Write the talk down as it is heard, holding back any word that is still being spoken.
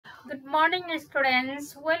Good morning,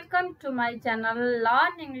 students. Welcome to my channel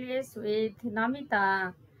Learn English with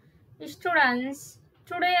Namita. Students,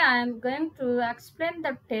 today I am going to explain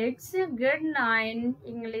the text Grade 9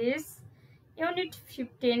 English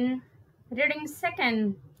Unit-15 Reading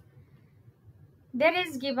 2nd. There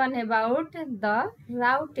is given about the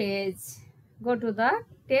Rautes. Go to the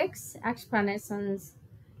text explanations.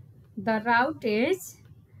 The Rautes.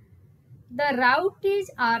 The Rautes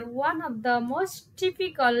are one of the most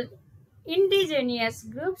typical indigenous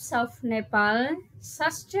groups of Nepal,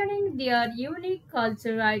 sustaining their unique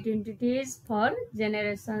cultural identities for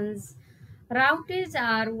generations. Rautes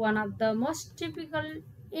are one of the most typical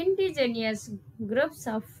indigenous groups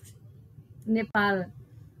of Nepal.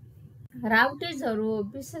 राउटेजहरू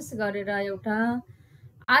विशेष गरेर एउटा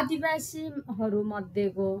आदिवासीहरू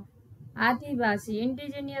मध्येको आदिवासी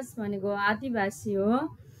indigenous भनेको आदिवासी हो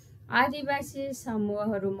आदिवासी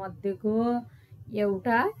समूहहरू मध्येको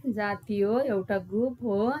एउटा जाति हो एउटा ग्रुप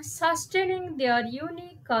हो sustaining there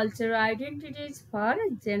unique cultural identities for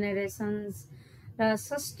generations र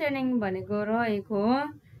सस्टेनिङ भनेको रहेको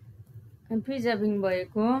प्रिजर्भिङ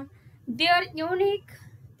भएको देयर युनिक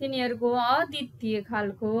तिनीहरूको अद्वितीय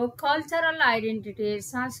खालको कल्चरल आइडेन्टिटी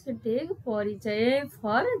सांस्कृतिक परिचय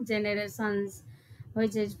for generations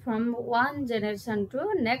which is from one generation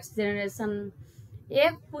to next generation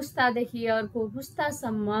एक पुस्तादेखि अर्को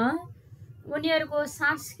पुस्तासम्म उनीहरूको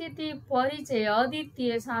सांस्कृतिक परिचय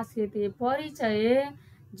अद्वितीय सांस्कृतिक परिचय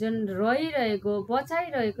जुन रहिरहेको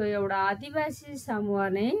बचाइरहेको एउटा आदिवासी समूह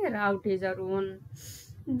नै राउटेजहरू हुन्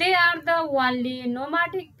they are the only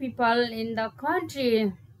नोमाडिक people in the country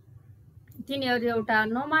तिनीहरू एउटा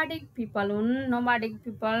नोमाडिक पिपल हुन् नोमाडिक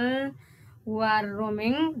पिपल हु आर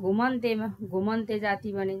रोमिङ घुमन्ते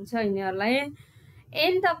जाति भनिन्छ यिनीहरूलाई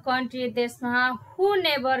इन द कन्ट्री देशमा हु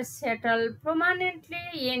never settle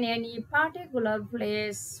permanently in any particular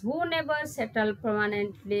place who never settle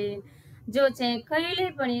permanently जो चाहिँ कहिले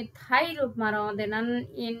पनि स्थायी रूपमा रहँदैनन्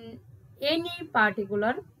इन एनी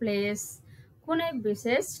पार्टिकुलर प्लेस कुनै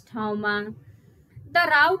विशेष ठाउँमा the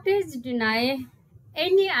Rautes deny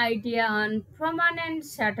any idea on permanent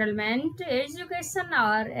settlement, education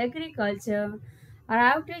or agriculture.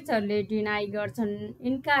 राउटेजहरूले deny गर्छन्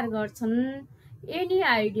इन्कार गर्छन् एनी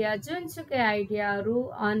आइडिया जुनसुकै आइडियाहरू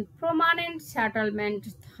अन पर्मानेन्ट सेटलमेन्ट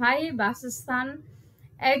स्थायी वासस्थान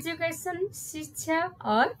एजुकेसन शिक्षा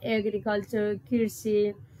और एग्रिकल्चर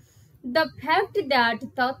कृषि द फ्याक्ट द्याट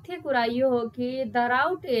तथ्य कुरा यो हो कि the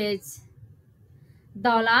Rautes the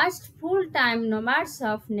last full time नोमाड्स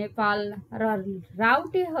of Nepal र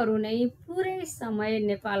राउटेहरू नै पुरै समय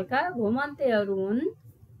नेपालका घुमन्तेहरू हुन्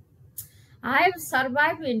I have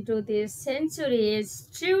survived into this century is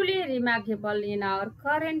truly remarkable in our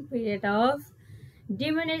current period of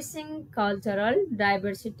diminishing cultural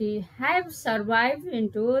diversity. Have survived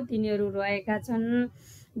into तिनीहरू रहेका छन्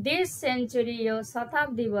this century यो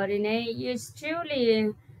शताब्दीभरि नै is truly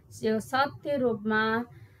यो सत्य रूपमा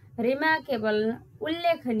रिमार्केबल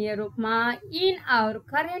उल्लेखनीय रूपमा इन आवर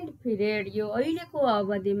करेन्ट पिरियड यो अहिलेको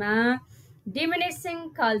अवधिमा डिमिनिसिङ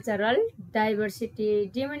कल्चरल डाइभर्सिटी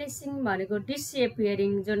डिमिनिसिङ भनेको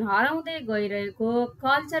डिसएपियरिङ जुन हराउँदै गइरहेको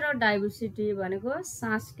कल्चरल डाइभर्सिटी भनेको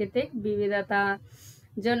सांस्कृतिक विविधता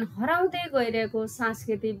जुन हराउँदै गइरहेको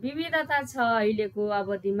सांस्कृतिक विविधता छ अहिलेको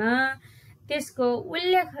अवधिमा त्यसको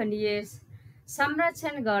उल्लेखनीय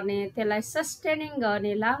संरक्षण गर्ने त्यसलाई सस्टेनिङ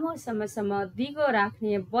गर्ने लामो समयसम्म दिगो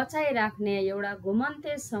राख्ने बचाइराख्ने एउटा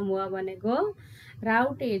घुमन्ते समूह भनेको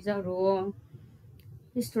राउटेजहरू हो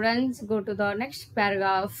students go to the next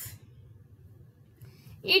paragraph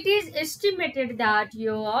it is estimated that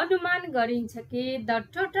यो अनुमान गरिन्छ कि the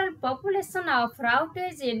total population of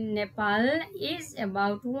Rautes in Nepal is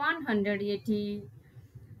about 180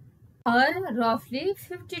 or roughly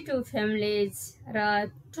 52 families र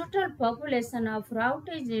total population of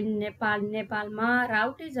Rautes in Nepal नेपालमा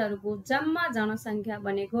राउटेजहरूको जम्मा जनसङ्ख्या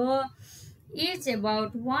भनेको इज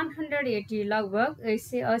अबाउट 180 लगभग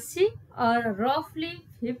 180 और रफली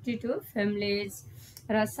 52 families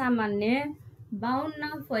र सामान्य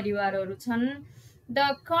 52 परिवारहरू छन् the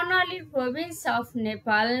Karnali province of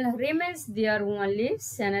Nepal remains there only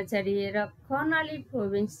sanitary र कर्णाली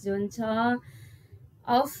प्रोभिन्स जुन छ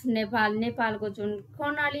अफ नेपाल नेपालको जुन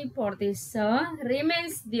कर्णाली प्रदेश छ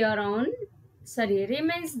रिमेन्स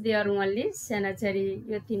देयर ओन्ली सेनेटरी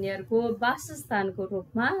यो तिनीहरूको वासस्थानको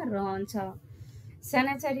रूपमा रहन्छ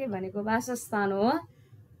सेनेटरी भनेको वासस्थान हो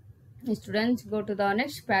students go to the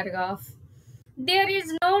next paragraph there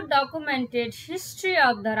is no documented history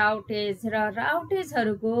of the Rautes र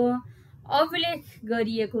राउटेजहरूको अभिलेख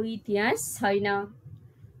गरिएको इतिहास छैन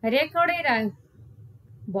रेकर्डै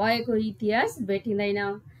भएको इतिहास भेटिँदैन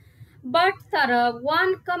बट तर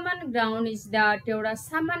one common ground is that एउटा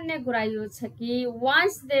सामान्य कुरा यो छ कि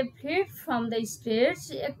once they fluid from the states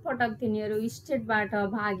एकपटक तिनीहरू स्टेटबाट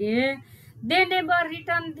भागे दे नेभर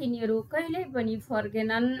रिटर्न तिनीहरू कहिल्यै पनि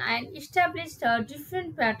फर्केनन् and established a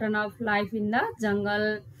different pattern of life in the jungle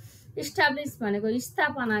establish भनेको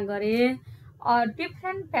स्थापना गरे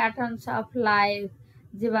डिफ्रेन्ट प्याटर्न्स अफ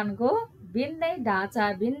लाइफ जीवनको भिन्दै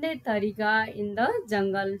ढाँचा भिन्दै तरिका इन द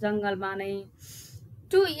जङ्गल जङ्गलमा नै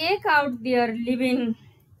टु एक आउट देयर लिभिङ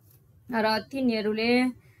र तिनीहरूले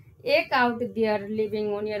एक आउट देयर लिभिङ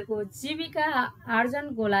उनीहरूको जीविका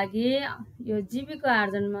आर्जनको लागि यो जीविका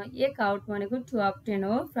आर्जनमा एक आउट भनेको टु अब्टेन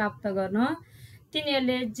हो प्राप्त गर्न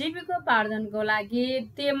तिनीहरूले जीविकोपार्जनको लागि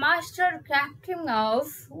they master क्राफ्टिङ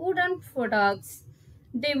of wooden products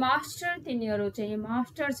they master तिनीहरू चाहिँ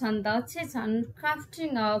मास्टर छन् दक्ष छन्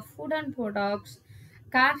क्राफ्टिङ अफ वुडन प्रोडक्ट्स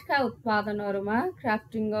काठका उत्पादनहरूमा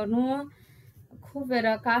क्राफ्टिङ गर्नु खुबेर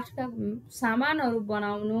काठका सामानहरू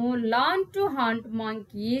बनाउनु लर्न टु हन्ट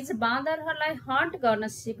मङ्कीज बाँदरहरूलाई हन्ट गर्न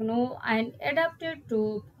सिक्नु and adapted to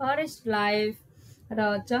forest life र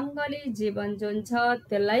जङ्गली जीवन जुन छ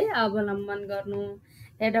त्यसलाई अवलम्बन गर्नु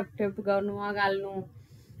एडप्टेड गर्नु अगाल्नु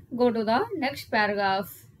go to the next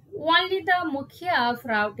paragraph only the Mukhiya of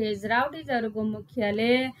राउटेजहरूको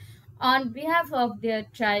मुखियाले on behalf of there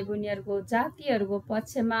tribe उनीहरूको जातिहरूको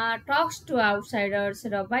पक्षमा टक्स टु आउटसाइडर्स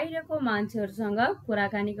र बाहिरको मान्छेहरूसँग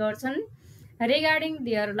कुराकानी गर्छन् regarding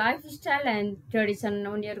there lifestyle and tradition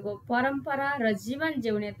उनीहरूको परम्परा र जीवन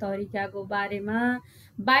जिउने तरिकाको बारेमा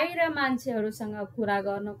बाहिर मान्छेहरूसँग कुरा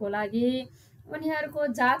गर्नको लागि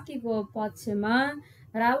उनीहरूको जातिको पक्षमा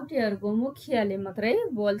राउटेहरूको मुखियाले मात्रै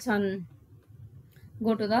बोल्छन्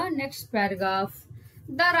go to the next paragraph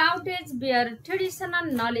The Rautes bear traditional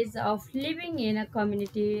knowledge of living in a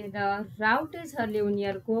community. The Rautesहरूले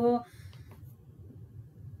उनीहरूको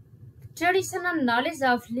traditional knowledge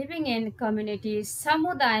of living in community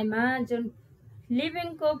समुदायमा जुन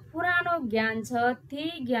लिभिङको पुरानो ज्ञान छ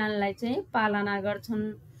त्यही ज्ञानलाई चाहिँ पालना गर्छन्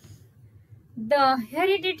the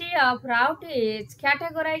heredity of Raute is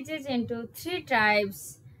क्याटेगोराइजेज into 3 tribes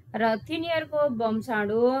र तिनीहरूको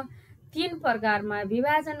वंशाणु 3 प्रकारमा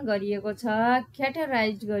विभाजन गरिएको छ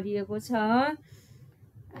क्याटेगराइज गरिएको छ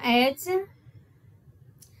as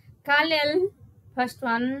कालेल first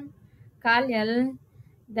one कालेल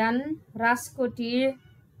then रास्कोटी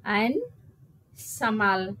and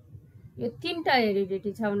समाल यो 3टा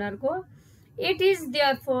हेरिडिटी छ उनीहरूको इट इज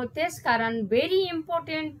देयरफोर त्यसकारण भेरी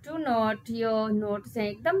इम्पोर्टेन्ट टु नोट यो नोट चाहिँ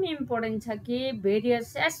एकदम इम्पोर्टेन्ट छ कि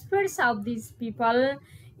various aspects of this people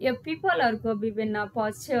यो पिपलहरूको विभिन्न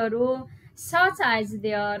पक्षहरू such as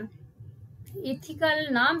there ethical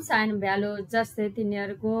norms and value जस्तै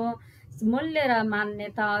तिनीहरूको मूल्य र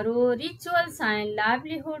मान्यताहरू रिचुअल्स एन्ड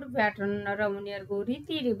लाइभलीहुड प्याटर्न र उनीहरूको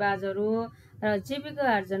रीतिरिवाजहरू र जीविका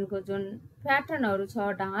आर्जनको जुन प्याटर्नहरू छ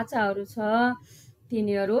ढाँचाहरू छ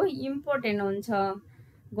तिनीहरू इम्पोर्टेन्ट हुन्छ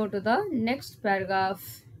go to the next paragraph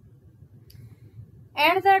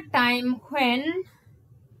at the time when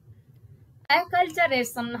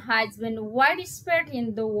Acculturation has been widespread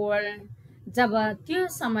in the world. जब त्यो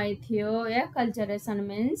समय थियो acculturation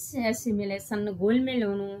means assimilation घुलमिल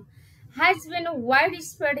हुनु has been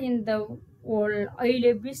widespread in the world.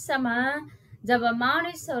 अहिले विश्वमा जब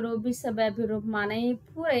मानिसहरू विश्वव्यापी रूपमा नै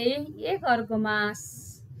पुरै एक अर्कोमा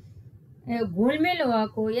घुलमिल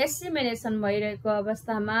भएको एसिमिलेसन भइरहेको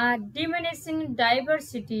अवस्थामा डिमिनिसिङ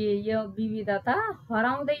डाइभर्सिटी यो विविधता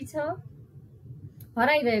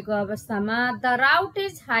हराइरहेको अवस्थामा the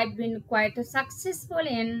Rautes have been quite successful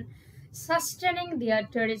in sustaining there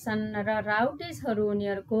tradition र राउटेजहरू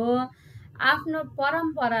उनीहरूको आफ्नो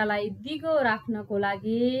परम्परालाई दिगो राख्नको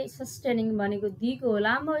लागि सस्टेनिङ भनेको दिगो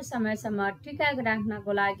लामो समयसम्म टिकाएको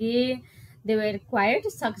राख्नको लागि दे वर क्वाइट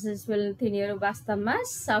सक्सेसफुल तिनीहरू वास्तवमा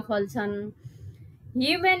सफल छन्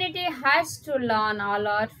humanity has to learn a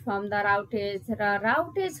lot from the Rautes र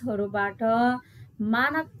राउटेजहरूबाट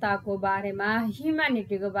मानवताको बारेमा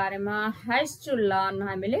ह्युम्यानिटीको बारेमा हैज टु लर्न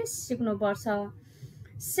हामीले सिक्नुपर्छ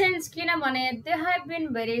सिन्स किनभने they have been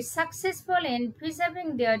very successful in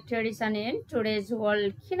preserving there tradition in today's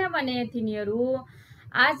world किनभने तिनीहरू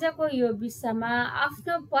आजको यो विश्वमा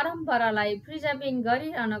आफ्नो परम्परालाई प्रिजर्भिङ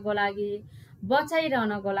गरिरहनको लागि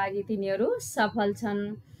बचाइरहनको लागि तिनीहरू सफल छन्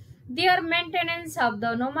there maintenance of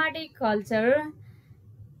the नोमाडिक culture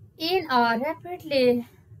in a rapidly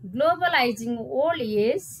ग्लोबलाइजिङ world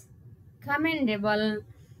is commendable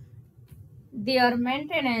there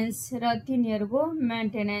maintenance र तिनीहरूको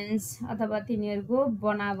मेन्टेनेन्स अथवा तिनीहरूको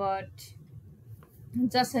बनावट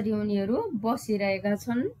जसरी उनीहरू बसिरहेका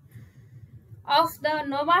छन् अफ द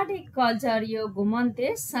नोमाडिक कल्चर यो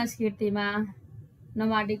घुमन्ते संस्कृतिमा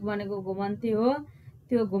नोमाडिक भनेको घुमन्ते हो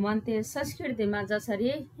त्यो घुमन्ते संस्कृतिमा जसरी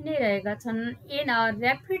हिँडिरहेका छन् इन अ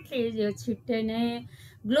ऱ्यापिडली यो छिट्टै नै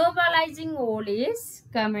ग्लोबलाइजिङ वर्ल्ड इज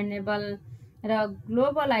कमेन्डेबल र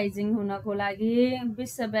ग्लोबलाइजिङ हुनको लागि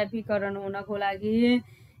विश्वव्यापीकरण हुनको लागि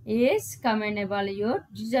इज कमेन्डेबल यो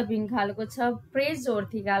डिजर्भिङ खालको छ प्रेज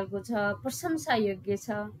वर्थी खालको छ प्रशंसा योग्य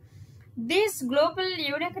छ दिस ग्लोबल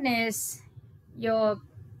युनिकनेस यो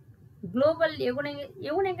ग्लोबल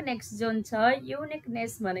युनिकनेस जुन छ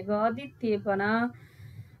युनिकनेस भनेको अद्वितीयपना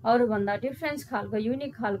अरूभन्दा डिफ्रेन्स खालको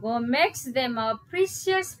युनिक खालको makes them a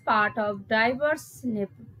precious part of diverse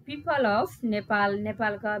people of Nepal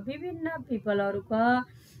नेपालका विभिन्न पिपलहरूका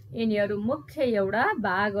यिनीहरू मुख्य एउटा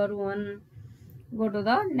भागहरू हुन् go to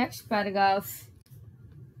the next paragraph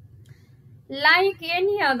like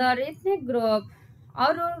any other ethnic group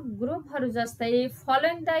अरू ग्रुपहरू जस्तै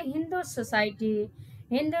फलोइङ द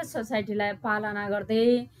हिन्दू सोसाइटीलाई पालना गर्दै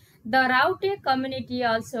the Raute community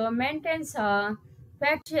also maintains a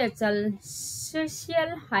प्याट्रियर्चल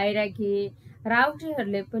social hierarchy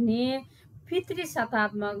राउटेहरूले पनि पितृ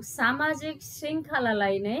सत्तात्मक सामाजिक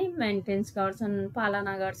श्रृङ्खलालाई नै मेन्टेन्स गर्छन्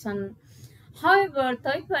पालना गर्छन् हाउएभर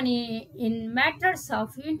तैपनि in matters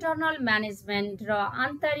of internal management र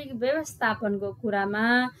आन्तरिक व्यवस्थापनको कुरामा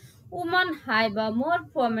woman have a more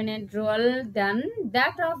permanent role then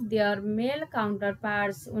that of there mail counter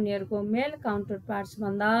parts उनीहरूको मेल काउन्टर पार्ट्स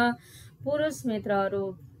भन्दा पुरुष मित्रहरू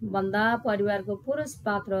भन्दा परिवारको पुरुष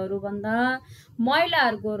पात्रहरू भन्दा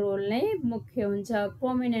महिलाहरूको रोल नै मुख्य हुन्छ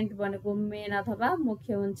प्रोमिनेन्ट भनेको मेन अथवा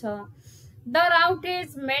मुख्य हुन्छ the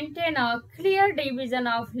Rautes maintain a clear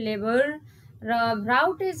division of labour र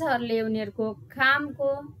राउटेजहरूले उनीहरूको कामको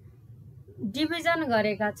डिभिजन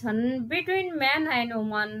गरेका छन् between man and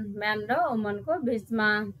woman man र वुमनको बिचमा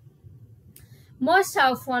मोस्ट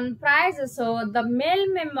अफन प्राय जसो the mail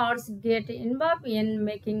members get involve in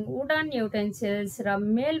making wooden utensils र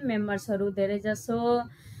मेल मेम्बर्सहरू धेरै जसो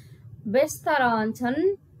व्यस्त रहन्छन्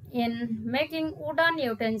इन मेकिङ वुडन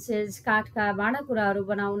युटेन्सिल्स काठका भाँडाकुँडाहरू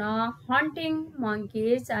बनाउन हन्टिङ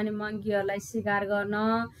मङ्कीज अनि मङ्कीहरूलाई शिकार गर्न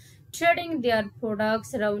ट्रेडिङ देयर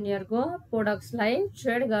प्रोडक्ट्स र उनीहरूको प्रोडक्ट्सलाई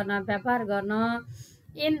ट्रेड गर्न व्यापार गर्न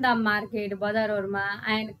इन द मार्केट बजारहरूमा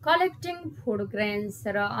एन्ड कलेक्टिङ फुड ग्रेन्स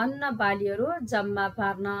र अन्न बालीहरू जम्मा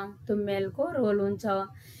पार्न त्यो मेलको रोल हुन्छ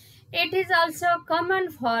it is also common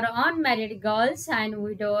for unmarried girls and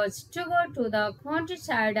widows to go to the country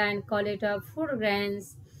side and collect food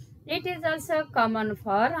grains it is also common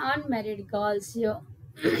for unmarried girls यो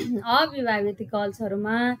अविवाहित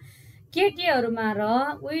गर्ल्सहरूमा केटीहरूमा र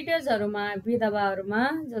विडोजहरूमा विधवाहरूमा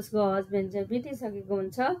जसको हस्बेन्ड चाहिँ बितिसकेको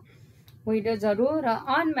हुन्छ विडोजहरू र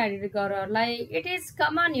अनम्यारिड गर्लहरूलाई इट इज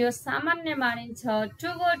कमन यो सामान्य मानिन्छ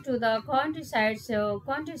to go to the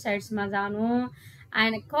country साइड्समा जानु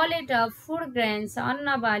एन्ड कलेक्ट फुड ग्रेन्स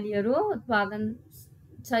अन्न बालीहरू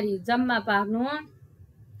जम्मा पार्नु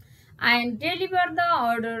and deliver the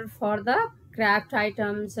order for the craft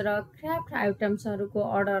items र क्राफ्ट आइटम्सहरूको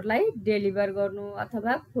अर्डरलाई डेलिभर गर्नु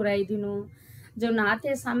अथवा पुर्याइदिनु जुन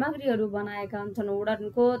हाते सामग्रीहरू बनाएका हुन्छन्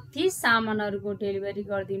वुडनको ती सामानहरूको डेलिभरी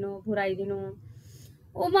गरिदिनु पुर्याइदिनु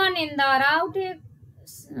woman in the Raute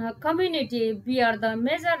community bear the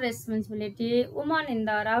major responsibility woman in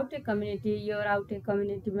the Raute community यो राउटे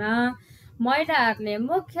कम्युनिटीमा महिलाहरूले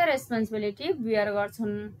मुख्य रेस्पोन्सिबिलिटी बियर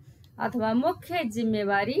गर्छन् अथवा मुख्य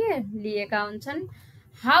जिम्मेवारी लिएका हुन्छन्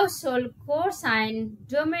household chores and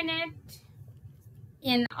dominate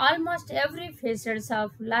in almost every facets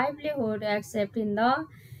of livelihood except in the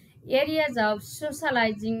areas of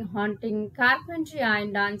socializing, hunting, carpentry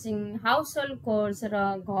and dancing. Household chores र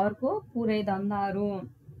घरको पुरै धन्दाहरू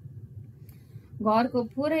घरको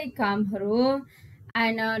पुरै कामहरू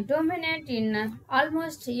and dominate in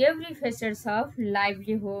almost every facets of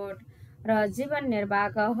livelihood र जीवन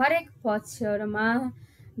निर्वाहका हरेक पक्षहरूमा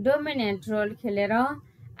डोमिनेट रोल खेलेर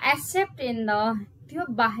एक्सेप्ट इन द त्यो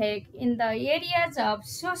बाहेक in the areas of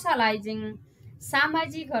सोसलाइजिङ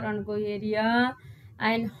सामाजिकरणको area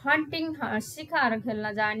and hunting शिकार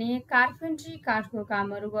खेल्न जाने कार्पेन्ट्री काठको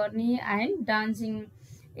कामहरू गर्ने एन्ड डान्सिङ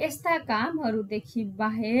यस्ता कामहरूदेखि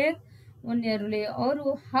बाहेक उनीहरूले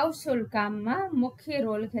अरू हाउसहोल्ड काममा मुख्य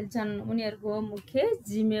रोल खेल्छन् उनीहरूको मुख्य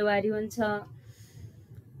जिम्मेवारी हुन्छ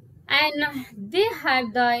and they have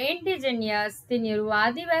the indigenous तिनीहरू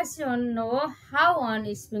आदिवासी हुन् know how on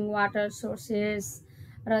spring water sources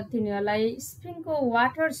र तिनीहरूलाई स्प्रिङको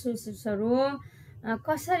वाटर सोर्सेसहरू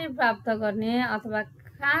कसरी प्राप्त गर्ने अथवा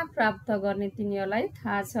कहाँ प्राप्त गर्ने तिनीहरूलाई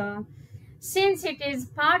थाहा छ since it is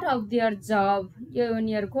part of there जब यो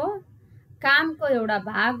उनीहरूको कामको एउटा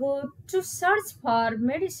भाग हो to search for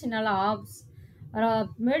medicinal herbs र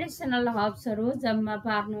मेडिसिनल हर्ब्सहरू जम्मा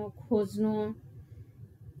पार्नु खोज्नु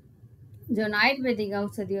जुन आयुर्वेदिक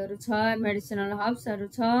औषधिहरू छ, मेडिसिनल हर्ब्सहरू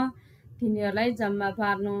छ, तिनीहरूलाई जम्मा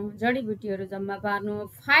पार्नु, जडीबुटीहरू जम्मा पार्नु।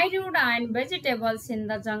 फाइरवुड and vegetables in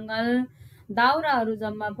the jungle, दाउराहरू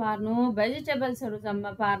जम्मा पार्नु, भेजिटेबल्सहरू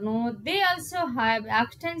जम्मा पार्नु। They also have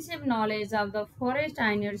extensive knowledge of the forest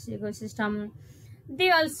and it's ecosystem. They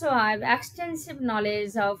also have extensive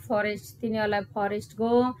knowledge of forest, तिनीहरूलाई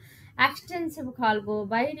फरेस्टको एक्सटेन्सिभ खालको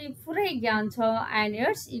बाहिरी पुरै ज्ञान छ। एन्ड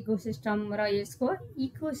इट्स इकोसिस्टम, र यसको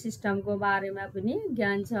इकोसिस्टमको बारेमा पनि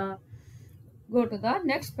ज्ञान छ। Go to the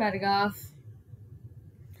next paragraph.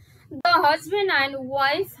 The husband and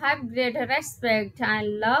wife have great respect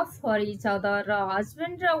and love for each other. र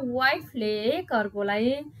हस्बेन्ड र वाइफले एक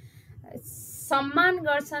अर्कोलाई सम्मान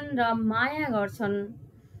गर्छन् र माया गर्छन्।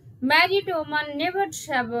 Married women never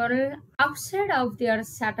travel outside of their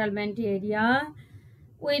settlement area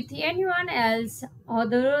with anyone else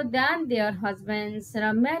other than their husbands.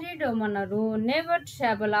 र married वुमनहरू never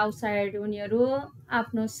travel outside, उनीहरू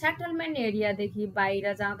आफ्नो सेटलमेन्ट एरियादेखि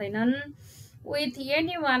बाहिर जाँदैनन्। विथ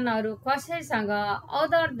एनी वानहरू कसैसँग,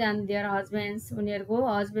 अदर देन देयर हस्बेन्ड्स, उनीहरूको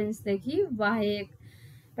हस्बेन्ड्सदेखि बाहेक।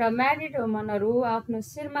 र म्यारिड वुमनहरू आफ्नो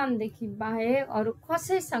श्रीमानदेखि बाहेक अरू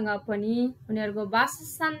कसैसँग पनि उनीहरूको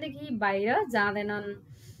वासस्थानदेखि बाहिर जाँदैनन्।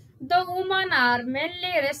 The woman are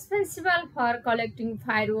mainly responsible for collecting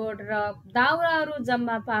firewood, र दाउराहरू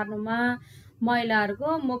जम्मा पार्नुमा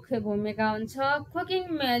महिलाहरूको मुख्य भूमिका हुन्छ। कुकिङ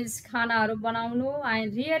मेल्स, खानाहरू बनाउनु।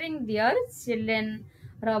 एन्ड रियरिङ देयर चिल्ड्रेन,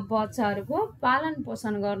 र बच्चाहरूको पालन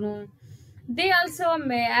पोषण गर्नु। They also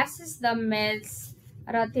may assist the males,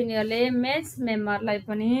 र तिनीहरूले मेल्स मेम्बरलाई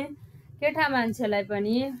पनि, केटा मान्छेलाई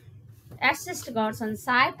पनि एसिस्ट गर्छन्,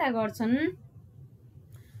 सहायता गर्छन्।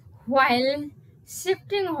 While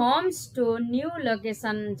शिफ्टिङ homes to new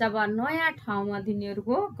location, जब नयाँ ठाउँमा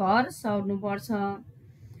तिनीहरूको घर सर्नुपर्छ,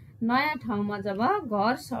 नयाँ ठाउँमा जब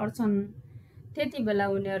घर सर्छन् त्यति बेला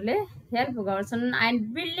उनीहरूले हेल्प गर्छन्। And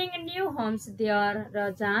building new homes there,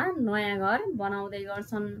 र जहाँ नयाँ घर बनाउँदै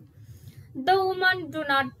गर्छन्। The woman do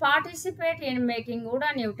not participate in making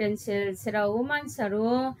wooden utensils, र वुमन्सहरू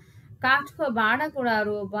काठको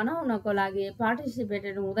भाँडाकुँडाहरू बनाउनको लागि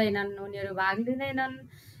पार्टिसिपेटेड हुँदैनन्, उनीहरू भाग लिँदैनन्।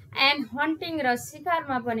 एन्ड हन्टिङ, र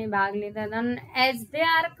शिकारमा पनि भाग लिँदैनन्। As they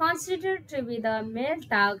are considered to be the mail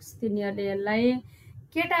task, तिनीहरूले यसलाई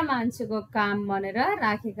केटा मान्छेको काम भनेर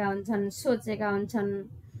राखेका हुन्छन्, सोचेका हुन्छन्।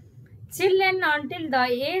 Children until the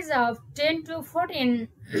age of 10 to 14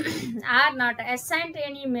 are not एसाइन्ड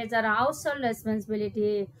any major house hold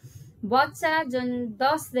responsibility, बच्चा जुन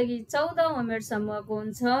 10 देखि 14 उमेरसम्मको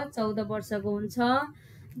हुन्छ, 14 वर्षको हुन्छ,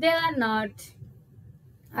 दे आर नट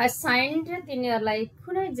असाइन्ड, तिनीहरूलाई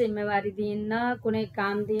कुनै जिम्मेवारी दिइन्न, कुनै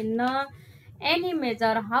काम दिइन्न। Any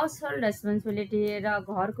major house hold responsibility, र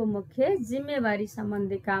घरको मुख्य जिम्मेवारी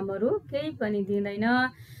सम्बन्धी कामहरू केही पनि दिँदैन।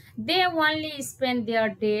 They only spend there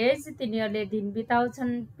days, तिनीहरूले दिन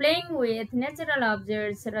बिताउँछन् प्लेइङ विथ नेचुरल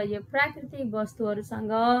अब्जेक्ट्स, र यो प्राकृतिक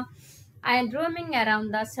वस्तुहरूसँग। And roaming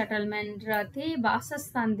around the settlement, र ती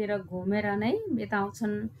वासस्थानतिर घुमेर नै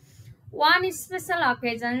बिताउँछन्। अन स्पेसल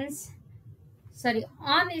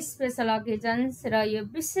अकेजन्स, र यो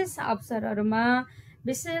विशेष अवसरहरूमा,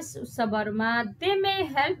 विशेष उत्सवहरूमा। They may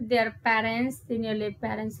help there parents, तिनीहरूले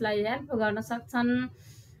प्यारेन्ट्सलाई हेल्प गर्न सक्छन्।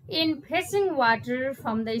 In फेचिङ water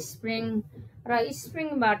from the spring, र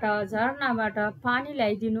स्प्रिङबाट, झरनाबाट पानी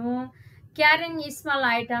ल्याइदिनु। क्यारिङ स्मल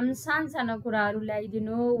आइटम, सानसानो कुराहरू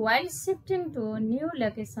ल्याइदिनु। While shifting to new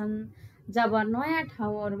location, जब नयाँ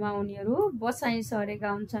ठाउँहरूमा उनीहरू बसाइ सरेका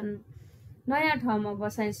हुन्छन्, नयाँ ठाउँमा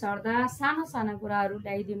बसाइ सर्दा सानो सानो कुराहरू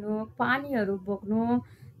ल्याइदिनु, पानीहरू बोक्नु,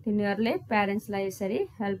 तिनीहरूले प्यारेन्ट्सलाई यसरी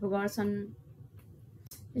हेल्प गर्छन्।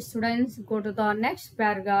 Students, go to the next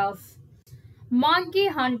paragraph. Monkey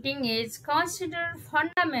hunting is considered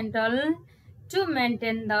fundamental to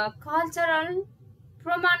maintain the cultural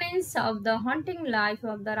prominence of the hunting life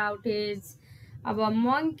of the Rautes. अब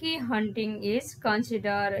monkey hunting is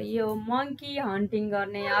considered, यो monkey hunting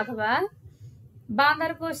गर्ने अथवा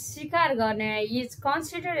बाँदरको शिकार गर्ने इज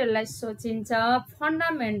कन्सिडर, यसलाई सोचिन्छ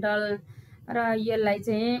fundamental, र यसलाई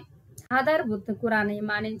चाहिँ आधारभूत कुरा नै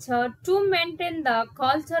मानिन्छ। To maintain the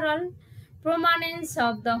cultural प्रोमानेन्स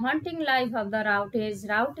of the hunting life of the Rautes,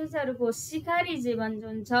 राउटेजहरूको शिकारी जीवन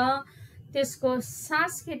जुन छ त्यसको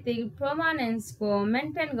सांस्कृतिक प्रोमानेन्सको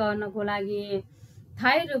मेन्टेन गर्नको लागि,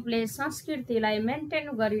 स्थायी रूपले संस्कृतिलाई मेन्टेन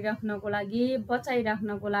गरिराख्नको लागि,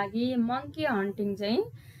 बचाइराख्नको लागि मङ्की हन्टिङ चाहिँ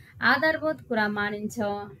आधारभूत कुरा मानिन्छ।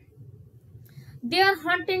 There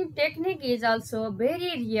hunting technique is also very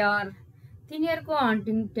rear, तिनीहरूको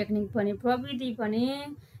हन्टिङ टेक्निक पनि, प्रविधि पनि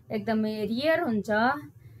एकदमै रियर हुन्छ।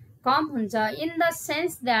 कम हुन्छ इन द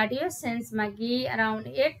सेन्स द्याट यो सेन्समा कि around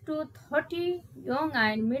 8 to 30 young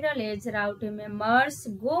and middle age Raute members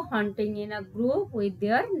go hunting in a group with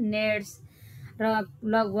their nets र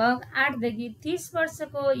लगभग 8 देखि 30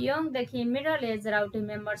 वर्षको यङदेखि मिडल एज राउटे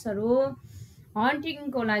मेम्बर्सहरू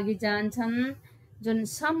हन्टिङको लागि जान्छन् जुन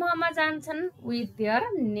समूहमा जान्छन् विथ देयर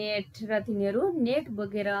नेट र तिनीहरू नेट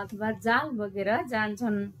बोकेर अथवा जाल बोकेर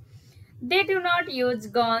जान्छन् they do not use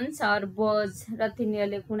guns or बोज र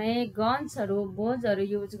तिनीहरूले कुनै गन्सहरू बोजहरू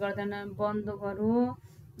युज गर्दैनन् बन्दुकहरू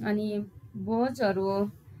अनि बोजहरू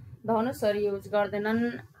धनुषहरू युज गर्दैनन्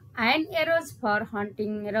एन्ड एरोज फर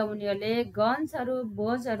हन्टिङ र उनीहरूले गन्सहरू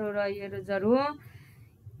बोजहरू र एरोजहरू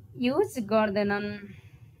युज गर्दैनन्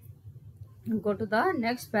go to the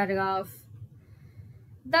next paragraph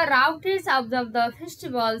the Rautes observe the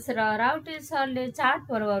festivals र राउटेजहरूले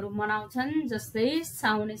चाडपर्वहरू मनाउँछन् जस्तै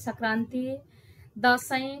Saune Sankranti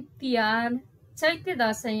Dashain Tihar Chaite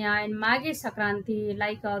Dashain and Maghe Sankranti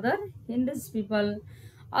like other Hindus people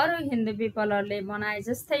अरू हिन्दू पिपलहरूले मनाए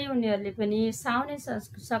जस्तै उनीहरूले पनि साउने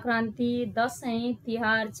सङ्क्रान्ति दसैँ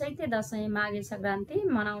तिहार चैते दसैँ माघे सङ्क्रान्ति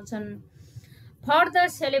मनाउँछन् फर द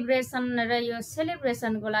सेलिब्रेसन र यो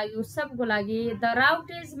सेलिब्रेसनको लागि उत्सवको लागि the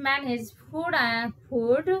Rautes manage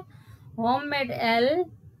food homemade L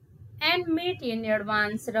and meet in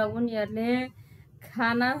advance र उनीहरूले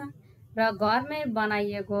खाना र घरमै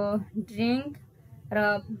बनाइएको ड्रिङ्क र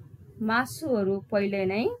मासुहरू पहिले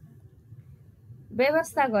नै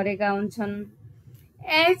व्यवस्था गरेका हुन्छन्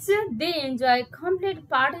as they enjoy complete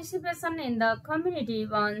participation in the community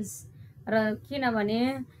events र किनभने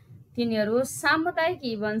तिनीहरू सामुदायिक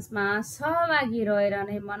इभेन्ट्समा सहभागी रहेर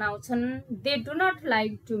नै मनाउँछन् they do not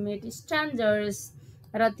like to meet strangers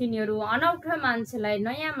र तिनीहरू अनौठो मान्छेलाई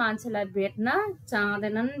नयाँ मान्छेलाई भेट्न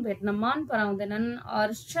चाहँदैनन् भेट्न मन पराउँदैनन्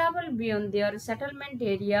or travel beyond there settlement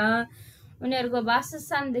area उनीहरूको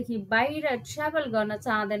वासस्थानदेखि बाहिर ट्राभल गर्न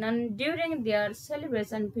चाहँदैनन् ड्युरिङ देयर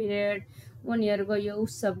सेलिब्रेसन पिरियड उनीहरूको यो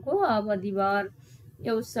उत्सवको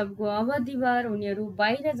अवधिभर उनीहरू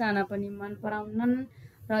बाहिर जान पनि मन पराउनन्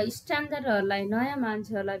र स्ट्यान्डर्डहरूलाई नयाँ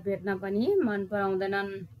मान्छेहरूलाई भेट्न पनि मन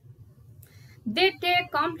पराउँदैनन् they take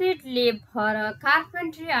complete leave for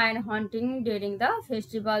carpentry and hunting during the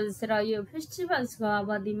festivals र यो फेस्टिभल्सको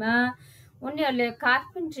अवधिमा उनीहरूले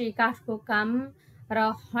कार्पेन्ट्री काठको काम र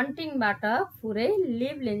हन्टिङबाट पुरै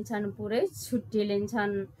लिभ लिन्छन् पुरै छुट्टी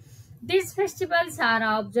लिन्छन् this festivals are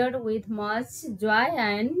observe with much Joy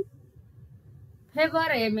and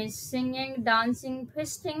favour एमिज singing dancing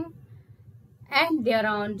फेस्टिङ and their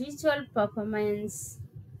own ritual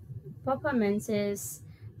performances.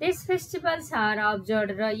 These festivals are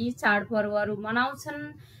observed र यी चाडपर्वहरू मनाउँछन्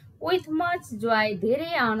with much joy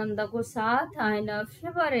धेरै आनन्दको साथ एन्ड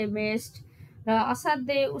फेभरेमेस्ट र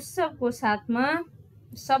असाध्यै उत्सवको साथमा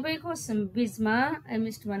सबैको बीचमा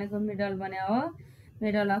एमिस्ट भनेको मिडल भने हो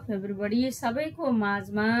मिडल अफ एभ्रीबडी सबैको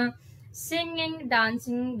माझमा सिङ्गिङ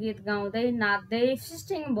डान्सिङ गीत गाउँदै नाच्दै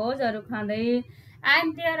फिस्टिङ भोजहरू खाँदै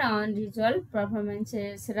and there on ritual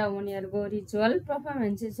performances र उनीहरूको रिचुअल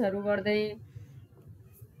पर्फर्मेन्सेसहरू गर्दै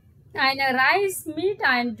and rice meet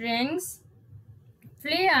and drinks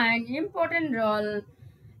play an important role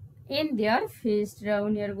in their fist र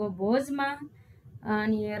उनीहरूको भोजमा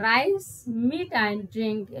अनि राइस मिट एन्ड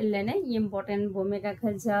ड्रिङ्क यसले नै इम्पोर्टेन्ट भूमिका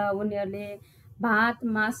खेल्छ उनीहरूले भात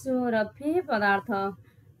मासु र पेय पदार्थ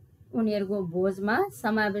उनीहरूको भोजमा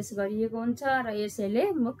समावेश गरिएको हुन्छ र यसैले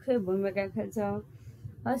मुख्य भूमिका खेल्छ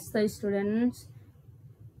हस् त स्टुडेन्ट्स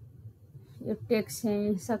यो टेक्स्ट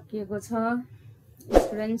चाहिँ सकिएको छ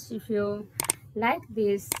students if you like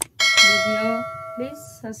this video please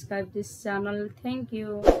subscribe this channel thank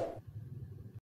you